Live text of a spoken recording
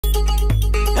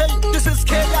This is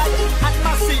KI at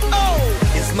Massy. Oh,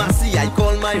 it's Massy, I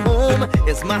call my home.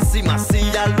 It's Massy, Massy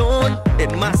alone.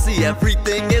 In Massy,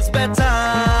 everything is better.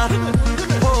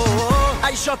 Oh,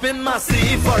 I shop in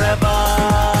Massy forever.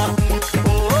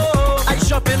 Oh, I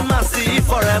shop in Massy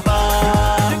forever.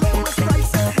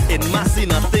 In Massy,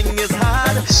 nothing is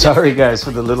hard. Sorry guys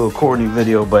for the little corny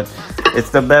video, but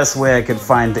it's the best way I could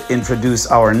find to introduce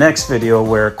our next video,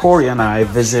 where Corey and I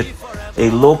visit a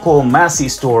local Massy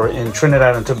store in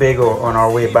Trinidad and Tobago on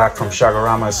our way back from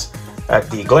Chaguaramas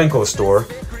at the Glencoe store.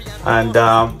 And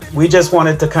we just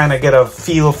wanted to kind of get a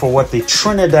feel for what the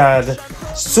Trinidad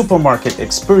supermarket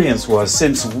experience was,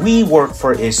 since we work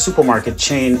for a supermarket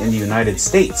chain in the United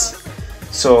States.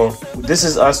 So this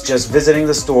is us just visiting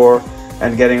the store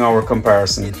and getting our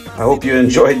comparison. I hope you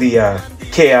enjoyed the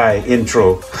KI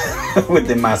intro with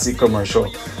the Massy commercial.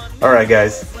 All right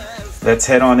guys, let's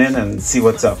head on in and see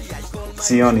what's up.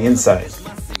 See you on the inside.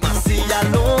 Massy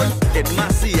alone, in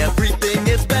Massy everything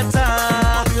is better.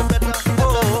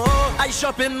 Oh, I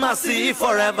shop in Massy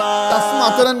forever. That's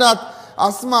smarter than that.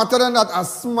 I'm smarter than that. I'm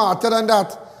smarter than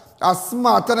that. I'm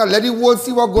smarter than that. Let the world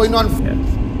see what's going on. Yeah.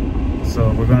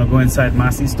 So we're gonna go inside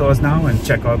Massy stores now and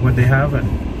check out what they have and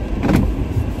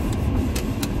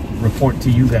report to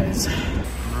you guys. All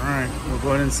right, we're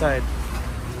going inside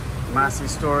Massy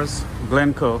stores,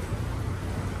 Glencoe.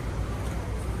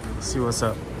 See what's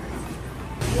up.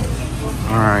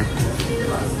 All right,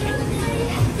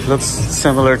 looks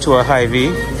similar to a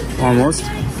Hy-Vee almost,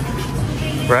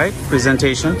 right?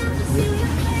 Presentation.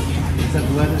 That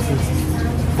lettuce is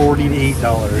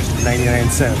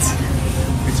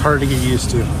 $48.99. It's hard to get used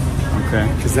to. Okay.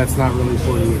 Because that's not really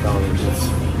 $48. It's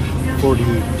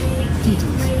 48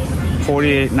 TTs.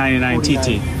 48.99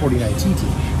 TT. 49 TT.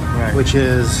 Right. Which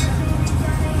is...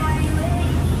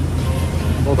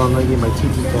 Hold on, let me get my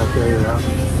TT calculator out.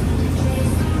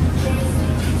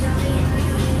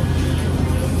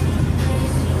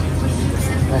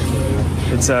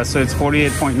 It's so it's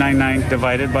 48.99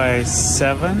 divided by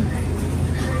 7. $7.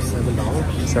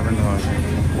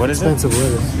 $7. What is Expensive it?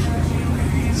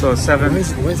 lettuce. So seven.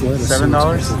 Where's lettuce? $7.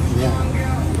 Yeah.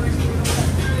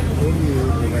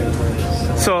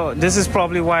 So this is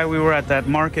probably why we were at that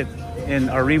market in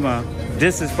Arima.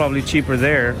 This is probably cheaper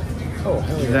there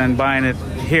than buying it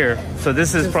here. So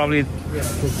this is probably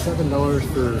 $7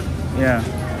 for that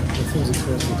seems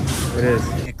expensive. It is.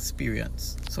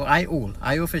 Experience. So I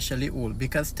officially old,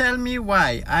 because tell me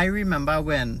why. I remember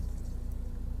when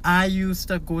I used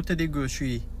to go to the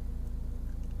grocery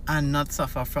and not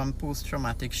suffer from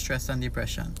post-traumatic stress and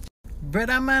depression.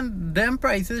 Brother man, them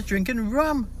prices drinking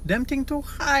rum, them thing too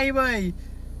high, boy.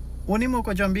 Only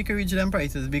Moko Jambi can reach them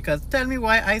prices, because tell me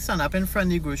why I stand up in front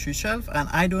of the grocery shelf and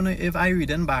I don't know if I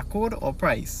reading barcode or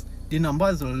price. The number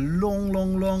is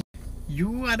long.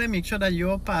 You gotta make sure that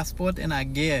your passport in a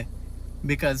gear,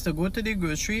 because to go to the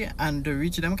grocery and to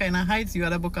reach them kind of heights, you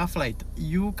gotta book a flight.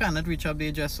 You cannot reach up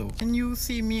there just so. And you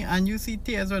see me and you see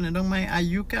tears running down my eye,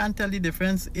 you can't tell the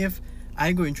difference if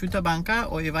I going through Tobago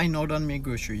or if I now done make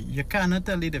grocery. You cannot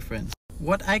tell the difference.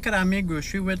 What I could have made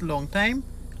grocery with long time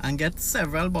and get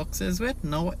several boxes with,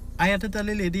 now I had to tell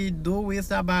the lady, don't waste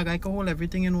that bag, I can hold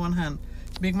everything in one hand.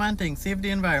 Big man thing, save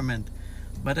the environment.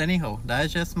 But anyhow,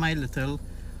 that's just my little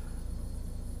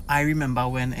I remember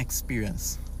when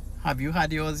experience. Have you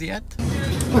had yours yet?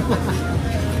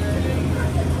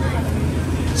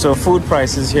 So food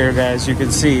prices here, guys, you can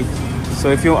see.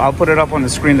 So if you, I'll put it up on the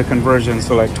screen, the conversion.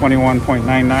 So like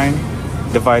 21.99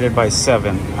 divided by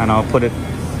 7, and I'll put it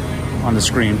on the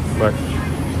screen. But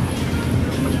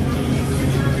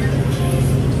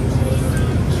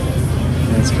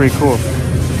it's pretty cool.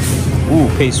 Ooh,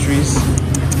 pastries.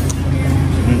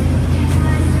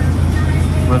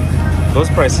 But those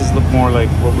prices look more like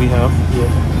what we have. Yeah, a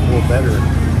little better.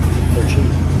 They're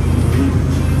cheap.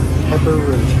 Pepper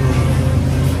roti.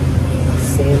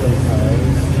 Salmon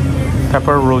pies.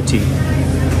 Pepper roti.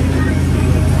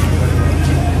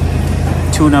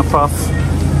 Tuna puff.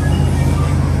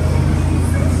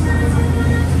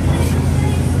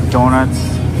 Donuts.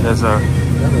 There's a...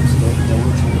 That looks good.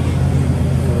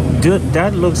 Dude,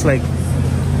 that looks like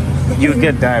you'd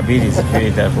get diabetes if you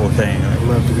ate that whole thing. I'd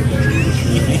love to get diabetes.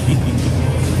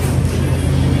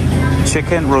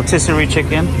 Chicken, rotisserie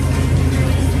chicken.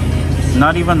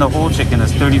 Not even the whole chicken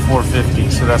is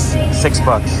 $34.50, so that's $6.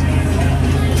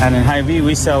 And in Hy-Vee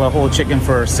we sell a whole chicken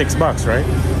for $6, right?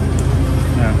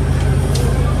 Yeah.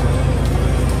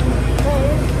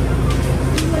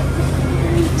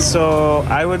 So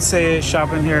I would say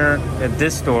shopping here at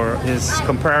this store is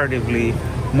comparatively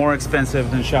more expensive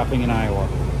than shopping in Iowa.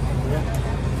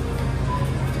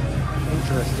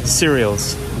 Interesting.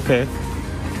 Cereals, okay.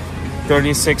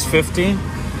 $36.50.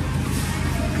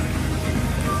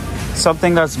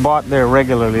 Something that's bought there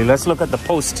regularly. Let's look at the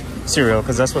Post cereal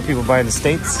because that's what people buy in the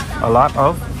States. A lot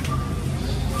of.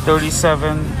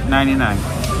 $37.99.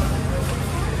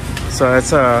 So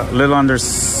it's a little under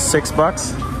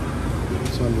 $6.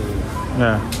 It's under,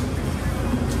 Yeah. a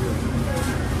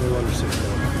little under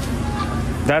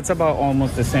 $6. That's about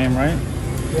almost the same, right?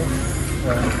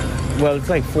 Yeah. Well, it's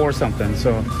like 4 something,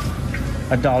 so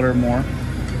 $1 more.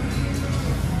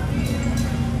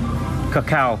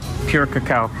 Cacao, pure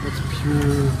cacao. It's pure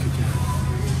cacao.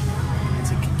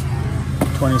 It's a cacao.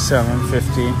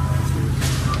 $27.50.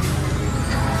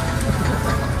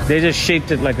 They just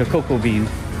shaped it like a cocoa bean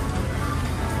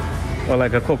or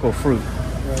like a cocoa fruit.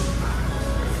 Right.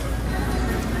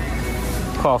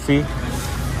 Coffee,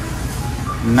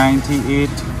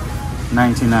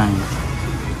 $98.99.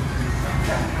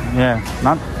 Yeah,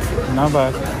 not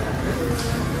bad.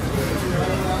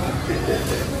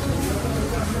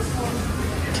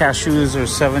 Cashews are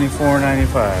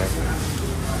 $74.95.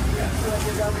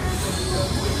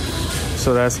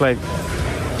 So that's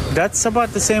about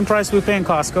the same price we pay in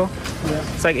Costco. Yeah.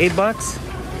 It's like $8,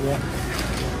 Yeah.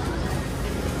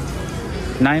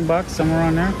 $9, somewhere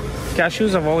around there.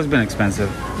 Cashews have always been expensive.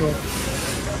 Yeah.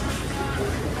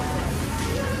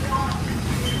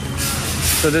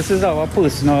 So this is our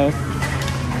personal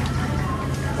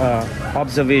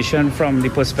observation from the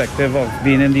perspective of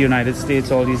being in the United States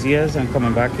all these years and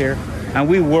coming back here. And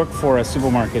we work for a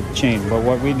supermarket chain, but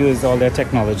what we do is all their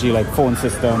technology, like phone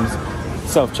systems,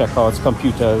 self-checkouts,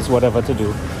 computers, whatever to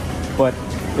do. But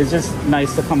it's just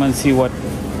nice to come and see what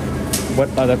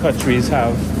other countries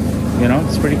have. You know,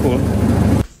 it's pretty cool.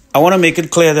 I want to make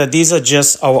it clear that these are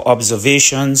just our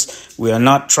observations. We are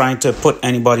not trying to put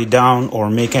anybody down or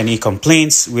make any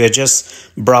complaints. We are just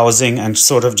browsing and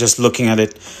sort of just looking at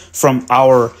it from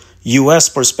our US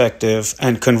perspective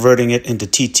and converting it into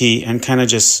TT and kind of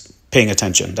just paying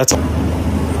attention. That's all.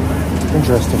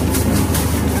 Interesting.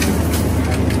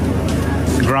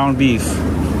 Ground beef.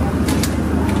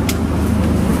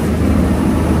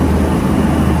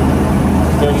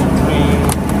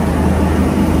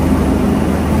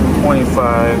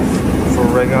 $33.25 for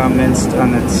regular minced,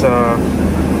 and it's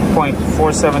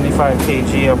 0.475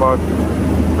 kg, about a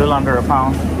little under a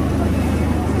pound. It's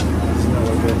not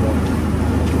look good though.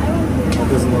 It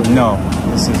doesn't look No,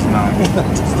 this is not.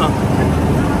 It's not. It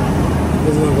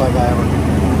doesn't look like I have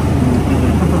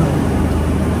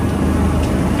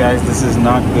Guys, this is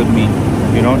not good meat.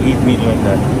 You don't eat meat like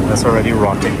that. That's already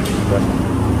rotting. But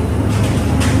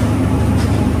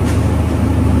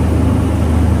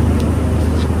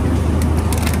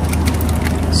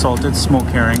salted smoked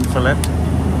herring fillet.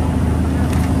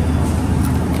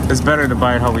 It's better to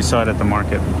buy it how we saw it at the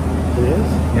market. It is?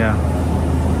 Yeah.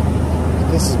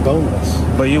 This is boneless.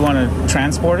 But you want to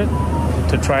transport it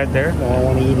to try it there? No, I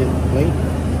want to eat it later.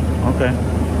 Okay.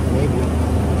 Maybe.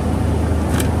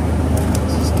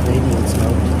 This is Canadian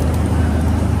smoked.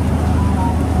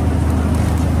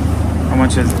 How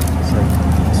much is it?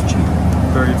 It's cheap.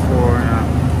 34, yeah.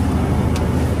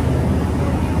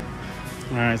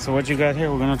 Alright, so what you got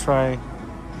here? We're gonna try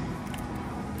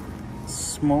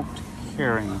smoked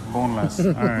herring, boneless.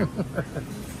 Alright.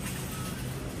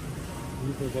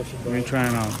 You think I should Let me buy it? try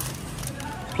it out.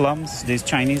 Plums, these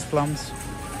Chinese plums.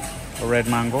 A red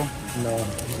mango. No.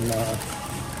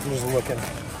 I'm just looking.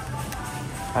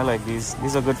 I like these.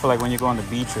 These are good for like when you go on the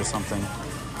beach or something.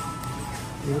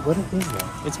 What is that?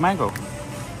 It's mango.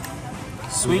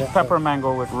 Sweet Yeah. pepper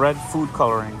mango with red food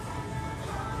coloring.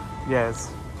 Yes,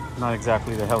 not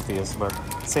exactly the healthiest, but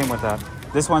same with that.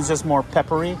 This one's just more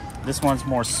peppery. This one's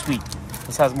more sweet.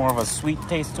 This has more of a sweet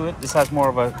taste to it. This has more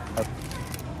of I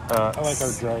like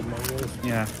our dried mangoes.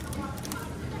 yeah.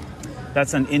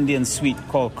 That's an Indian sweet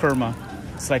called kurma.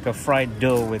 It's like a fried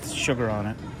dough with sugar on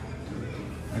it.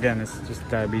 Again, it's just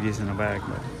diabetes in a bag.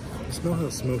 But Smell how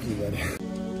smoky that is.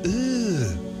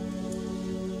 Ugh.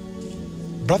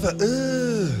 Brother,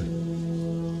 ugh.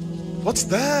 What's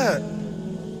that?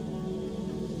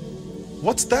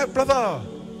 What's that, brother?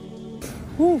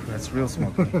 whew, that's real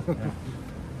smoky. Yeah.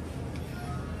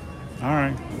 All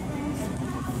right.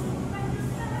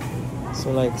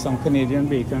 So like some Canadian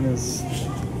bacon is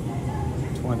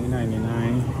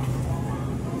 $20.99.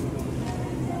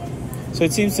 So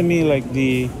it seems to me like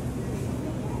a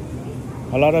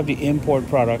lot of the import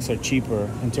products are cheaper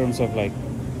in terms of like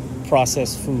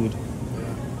processed food.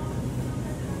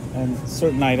 And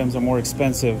certain items are more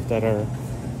expensive that are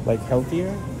like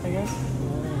healthier, I guess.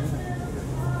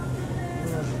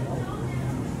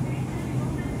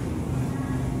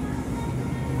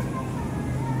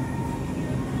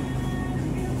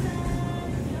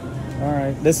 All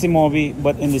right. This Simobi,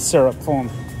 but in the syrup form.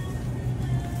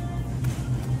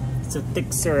 It's a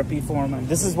thick syrupy form, and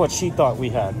this is what she thought we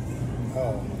had.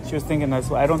 Oh. She was thinking that's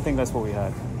what, I don't think that's what we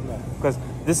had. Because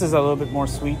this is a little bit more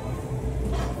sweet.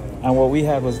 And what we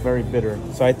had was very bitter.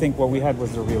 So I think what we had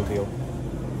was the real deal.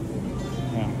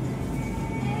 Yeah.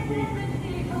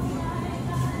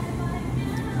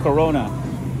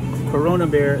 Corona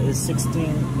beer is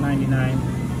 $16.99.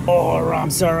 Oh,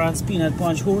 Ramsaran's peanut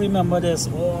punch. Who remember this?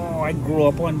 Oh, I grew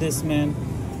up on this, man.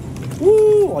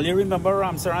 Woo! All you remember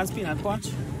Ramsaran's peanut punch?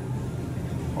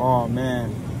 Oh,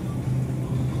 man.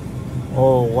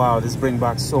 Oh, wow. This brings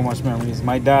back so much memories.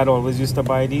 My dad always used to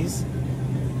buy these.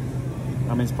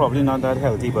 I mean, it's probably not that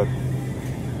healthy, but...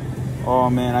 Oh,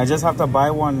 man. I just have to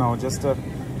buy one now just to...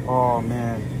 Oh,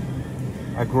 man.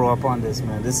 I grew up on this,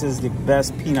 man. This is the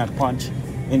best peanut punch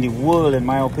in the world, in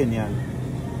my opinion.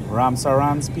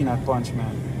 Ramsaran's peanut punch,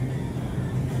 man.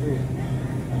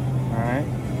 Alright.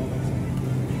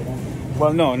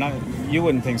 Well, no, not you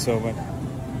wouldn't think so, but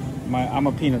I'm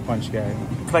a peanut punch guy.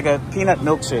 It's like a peanut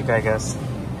milkshake, I guess.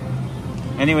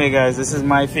 Anyway, guys, this is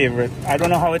my favorite. I don't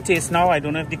know how it tastes now. I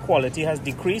don't know if the quality has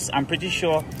decreased. I'm pretty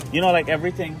sure, you know, like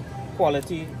everything,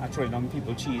 quality. I trade on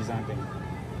people cheese and things.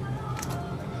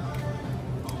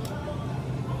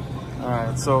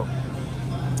 Alright, so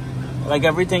like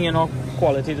everything, you know,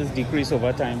 quality does decrease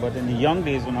over time, but in the young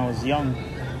days when I was young,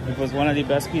 it was one of the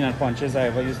best peanut punches I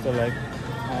ever used to like.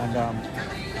 And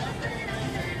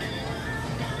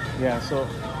yeah, so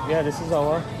yeah, this is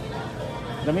our...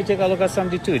 Let me take a look at some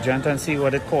detergent and see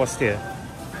what it costs here.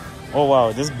 Oh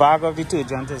wow, this bag of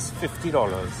detergent is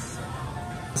 $50.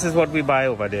 This is what we buy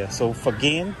over there. So for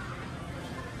gain,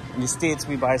 in the States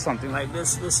we buy something like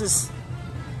this. This is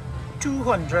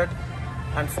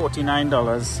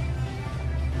 $249.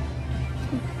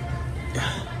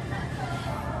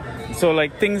 So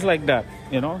like things like that,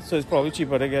 you know, so it's probably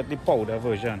cheaper to get the powder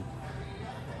version,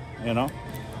 you know.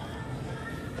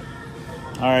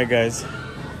 All right, guys,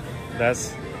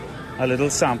 that's a little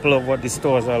sample of what the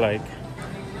stores are like.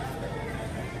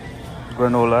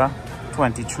 Granola,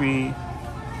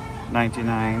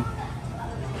 $23.99,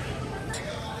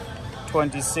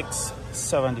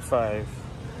 $26.75.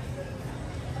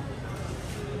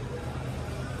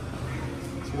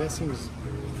 So that seems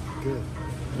good.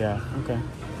 Yeah, okay.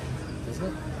 Isn't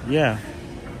it? Yeah.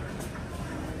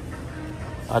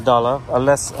 $1, or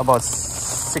less, about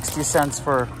 60 cents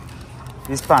for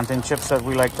these plantain chips that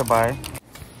we like to buy.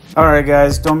 Alright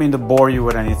guys, don't mean to bore you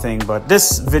with anything, but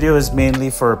this video is mainly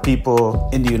for people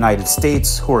in the United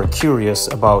States who are curious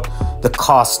about the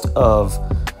cost of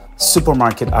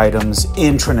supermarket items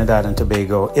in Trinidad and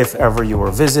Tobago. If ever you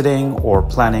were visiting or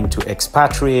planning to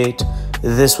expatriate,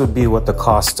 this would be what the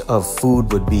cost of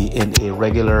food would be in a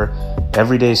regular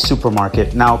everyday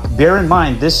supermarket. Now, bear in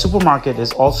mind, this supermarket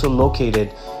is also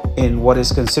located in what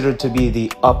is considered to be the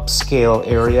upscale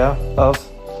area of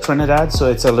Trinidad.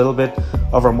 So it's a little bit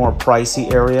of a more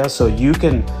pricey area. So you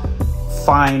can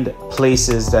find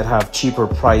places that have cheaper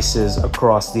prices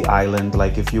across the island.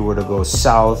 Like if you were to go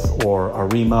south or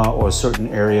Arima or certain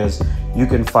areas, you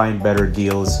can find better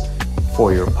deals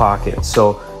for your pocket.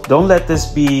 So don't let this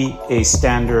be a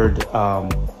standard,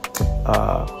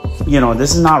 you know,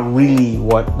 this is not really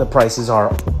what the prices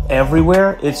are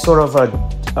everywhere. It's sort of a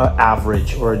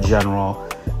average or a general,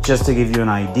 just to give you an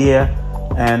idea.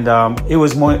 And it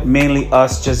was mainly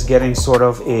us just getting sort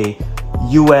of a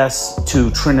US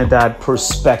to Trinidad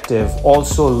perspective,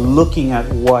 also looking at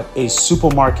what a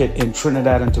supermarket in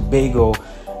Trinidad and Tobago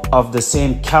of the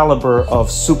same caliber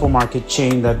of supermarket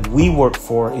chain that we work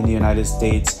for in the United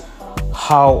States,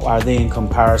 how are they in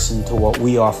comparison to what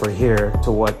we offer here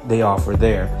to what they offer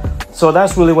there. So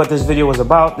that's really what this video was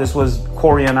about. This was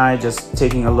Corey and I just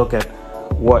taking a look at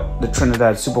what the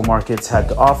Trinidad supermarkets had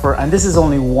to offer. And this is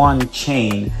only one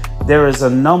chain. There is a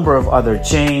number of other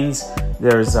chains.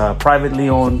 There's privately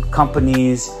owned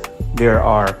companies. There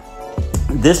are,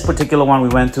 this particular one we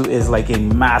went to is like a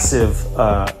massive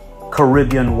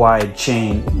Caribbean wide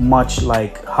chain, much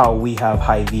like how we have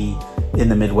Hy-Vee in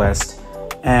the Midwest.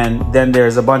 And then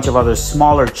there's a bunch of other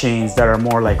smaller chains that are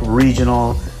more like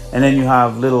regional. And then you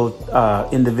have little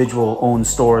individual owned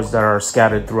stores that are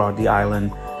scattered throughout the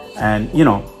island. And, you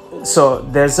know, so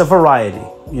there's a variety,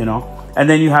 you know. And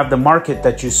then you have the market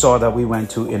that you saw that we went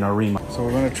to in Arima. So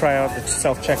we're going to try out the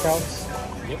self-checkouts.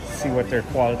 Yep. See what their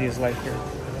quality is like here.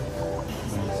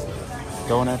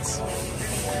 Donuts,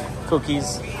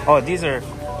 cookies. Oh, these are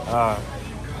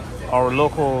our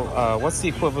local, what's the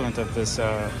equivalent of this?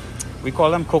 We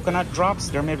call them coconut drops.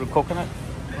 They're made with coconut,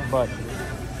 but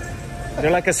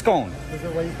They're like a scone. Is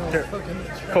that why you call They're it coconut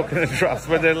drops? Coconut drops,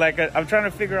 but they're like a, I'm trying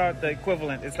to figure out the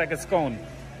equivalent. It's like a scone.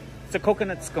 It's a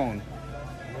coconut scone.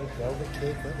 Like velvet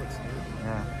cake, that looks good.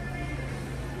 Yeah.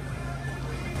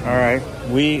 All right,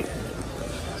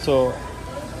 so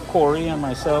Corey and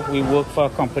myself, we work for a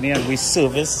company and we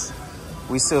service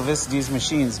these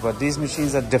machines, but these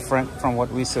machines are different from what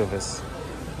we service.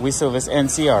 We service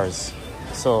NCRs,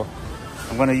 so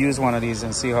I'm going to use one of these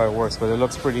and see how it works, but it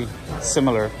looks pretty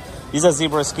similar. These are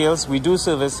zebra scales. We do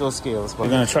service those scales, but we're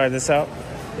going to try this out.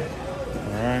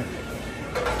 All right.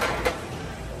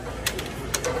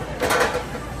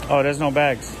 Oh, there's no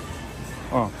bags.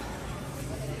 Oh.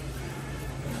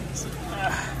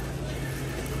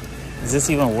 Does this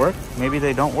even work? Maybe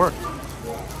they don't work.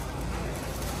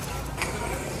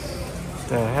 What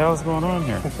the hell's going on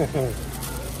here?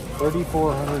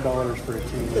 $3,400 for a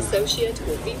key. Associate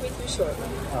will be with you shortly.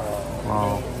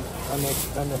 Wow.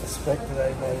 Unexpected,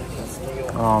 I know.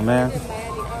 Oh, man.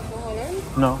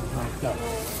 No. No.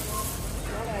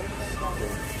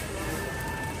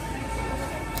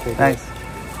 Okay, Thanks.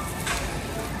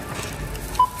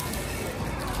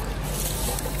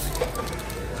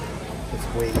 It's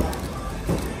weight.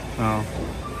 Oh.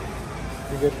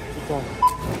 You're good. Keep going.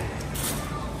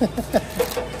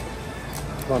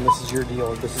 Come on, this is your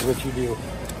deal. This is what you do.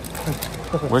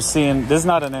 We're seeing, this is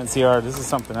not an NCR, this is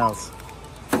something else.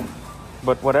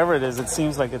 But whatever it is, it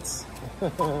seems like it's...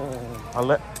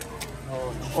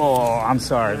 Oh, I'm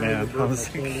sorry, man. I was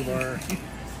Candy bar.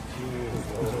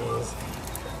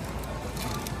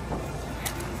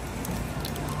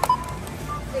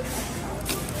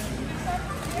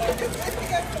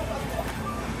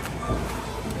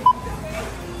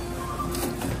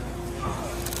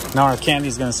 Now our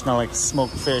candy's gonna smell like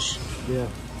smoked fish. Yeah.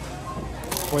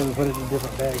 Why we put it in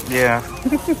different bags. Yeah.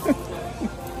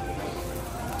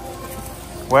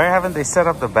 Why haven't they set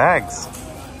up the bags?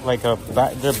 Like the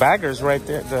baggers right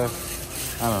there. I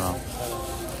don't know.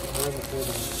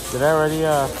 Did I already?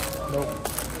 Nope.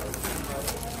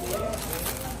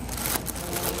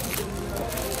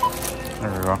 There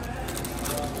we go.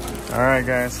 All right,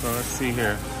 guys. So let's see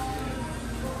here.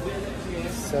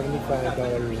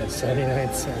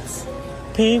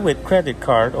 $75.79. Pay with credit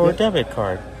card or debit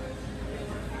card.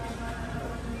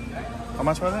 How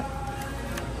much was it?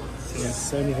 Yeah,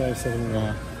 $75.79.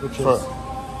 Yeah. Which is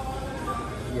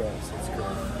yes, it's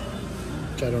good.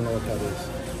 Which I don't know what that is.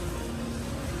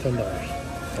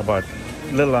 $10. About a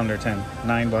little under 10.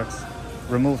 $9.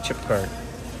 Remove chip card.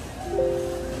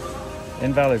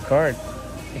 Invalid card.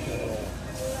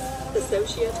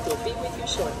 Associate will be with you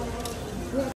shortly.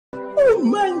 Oh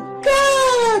my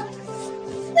God!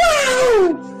 Wow!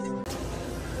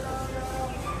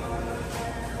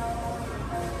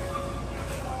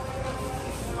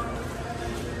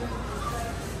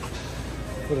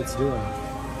 What it's doing.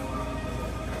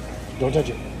 Don't touch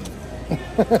it.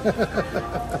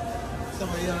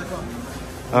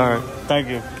 All right. Thank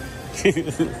you.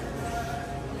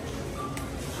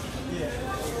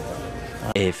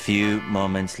 A few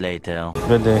moments later.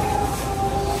 Good day.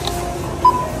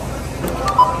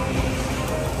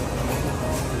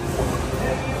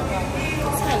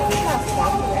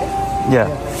 Yeah.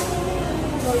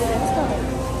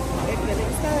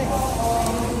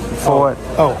 For what?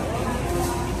 Oh.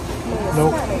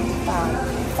 Nope.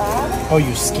 Oh,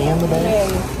 you scan the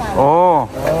bag? Oh. All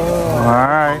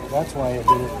right. That's why it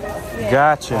did it.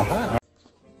 Gotcha.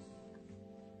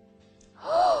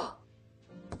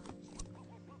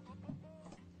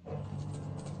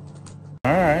 All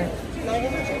right.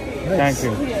 Nice. Thank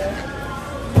you.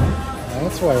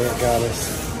 That's why it got us.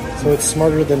 So it's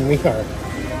smarter than we are.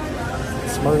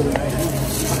 Smarter than I am.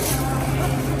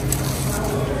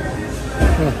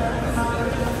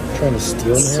 Trying to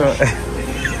steal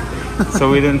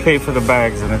So we didn't pay for the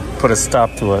bags and it put a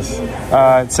stop to us.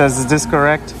 It says, is this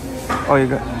correct? Oh, you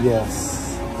got...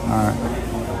 Yes. All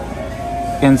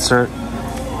right. Insert.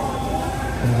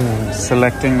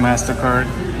 Selecting MasterCard.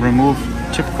 Remove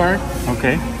chip card.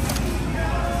 Okay.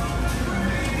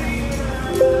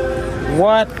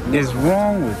 What is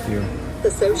wrong with you?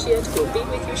 Associate will be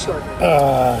with you shortly.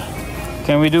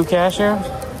 Can we do cash here?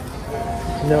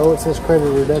 No, it says credit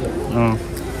or debit. Oh.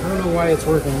 I don't know why it's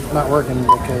not working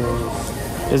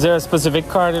because... Is there a specific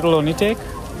card it'll only take?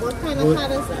 What kind of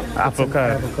card is it? Apple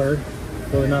card. Apple card.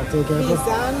 Will it not take Apple?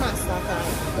 Visa and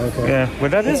MasterCard. Okay. Yeah, well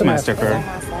that is MasterCard.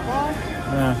 MasterCard.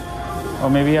 Yeah. Or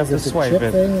maybe you have to Is it the swipe chip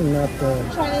it. thing and not the...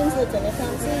 Try and insert it, you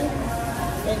can see.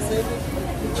 Exit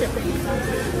the chip in.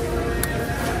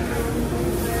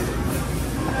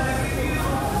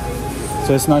 So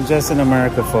it's not just in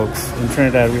America, folks. In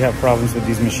Trinidad, we have problems with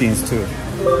these machines too.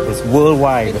 It's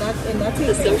worldwide. In that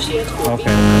table. Associate will be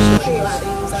Okay. with you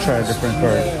shortly. Try a different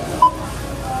card.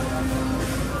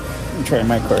 Try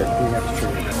my card. We have to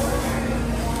trade.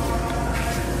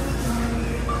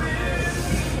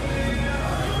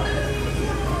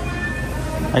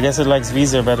 I guess it likes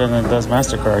Visa better than it does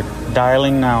MasterCard.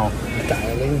 Dialing now.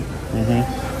 Dialing? Mm-hmm.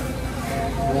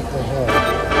 What the hell?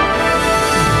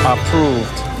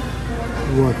 Approved.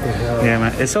 What the hell? Yeah,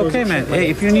 man. It's okay, man. Hey,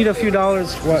 if you need a few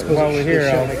dollars while we're here,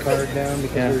 shut my card down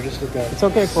because Yeah. we're just at that. it's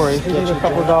okay for you. If you need a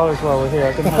couple dollars while we're here,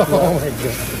 I can help you Oh out. my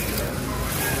god.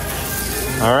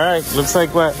 All right. Looks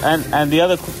like what? And the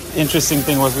other interesting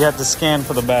thing was we had to scan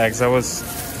for the bags. That was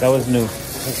new.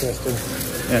 Interesting.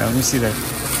 Yeah. Let me see that.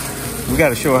 We got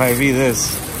to show Hy-Vee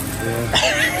this.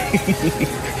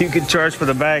 Yeah. You can charge for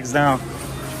the bags now.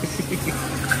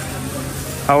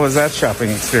 How was that shopping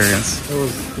experience? That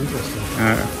was interesting.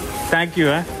 Thank you,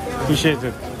 appreciate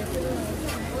it.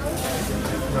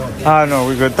 Ah, no,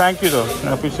 we're good. Thank you, though.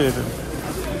 I appreciate it.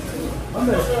 All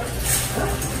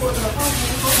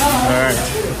right.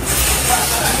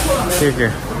 Take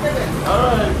care.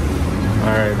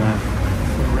 All right, man.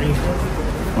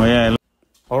 Oh, yeah.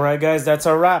 All right, guys, that's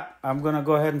a wrap. I'm going to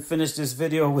go ahead and finish this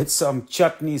video with some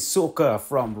chutney soca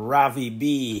from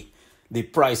Hy-Vee, the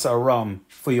price of rum.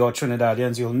 For your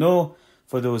Trinidadians, you'll know.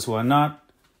 For those who are not,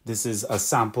 this is a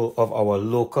sample of our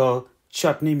local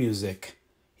chutney music.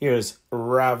 Here's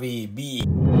Hy-Vee.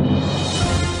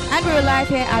 And we're live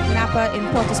here at Napa in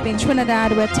Port of Spain,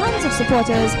 Trinidad, where tons of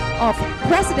supporters of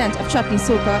President of Chutney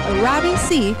Soca,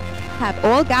 Hy-Vee, have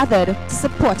all gathered to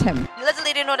support him. Little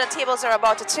did you know the tables are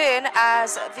about to turn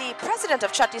as the President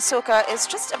of Chutney Soca is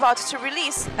just about to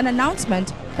release an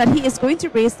announcement that he is going to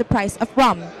raise the price of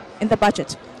rum in the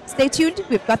budget. Stay tuned,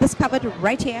 we've got this covered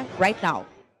right here, right now.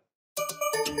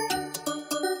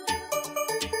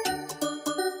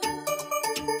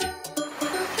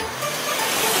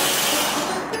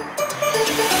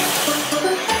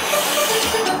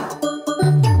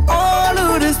 All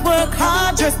who just work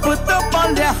hard, just put up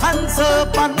on their hands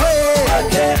up and wait.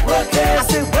 Work it, work it. I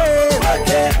say wait. Work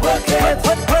it, work it.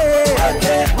 Wait. Work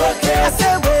it, work it. I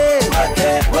say wait. Work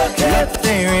it, work it. Let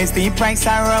there is the price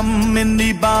of rum in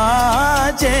the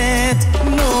budget.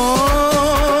 No,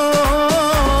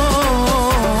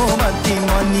 but the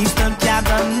money still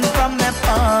gathered from their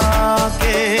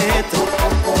pocket.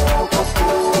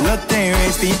 Look, there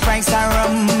is the price of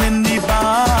rum in the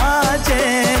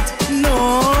budget.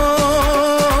 No,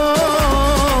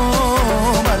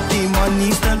 but the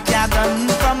money still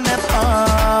gathered from their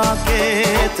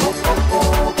pocket.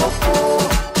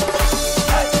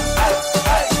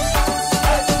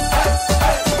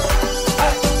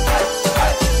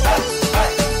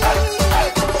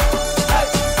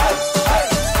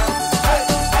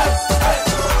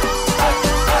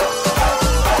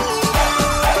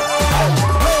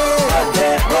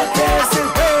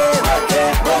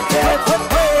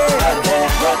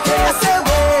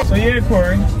 So yeah,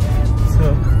 Corey.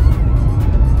 So,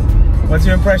 what's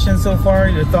your impression so far?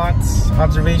 Your thoughts,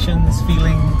 observations,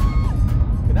 feeling?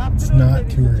 It's not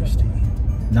touristy.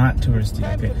 Not touristy.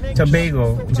 Okay.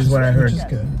 Tobago, which is what I heard. Which is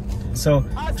good. So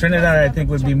Trinidad, I think,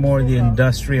 would be more the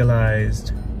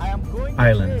industrialized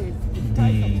island.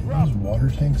 Those water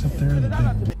tanks up there, the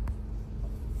big.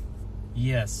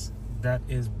 Yes, that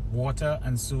is Water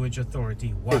and Sewage Authority.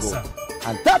 What's up?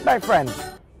 And that, my friends,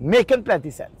 making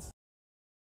plenty sense.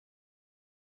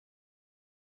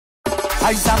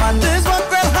 I Samantha's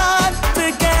work real hard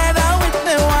together with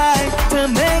my wife to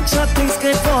make sure things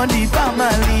good for the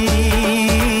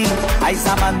family. I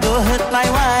Samantha hurt my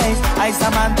wife, I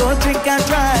Samantha drink and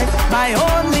drive. My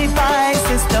only vice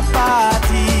is the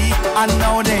party. And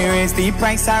now there is the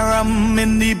price of rum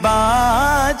in the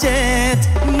budget.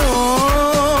 No,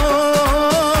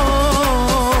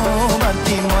 but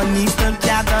the money still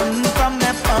gathered from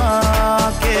my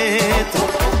pocket.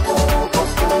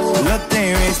 Look,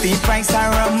 there is the price of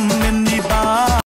rum in the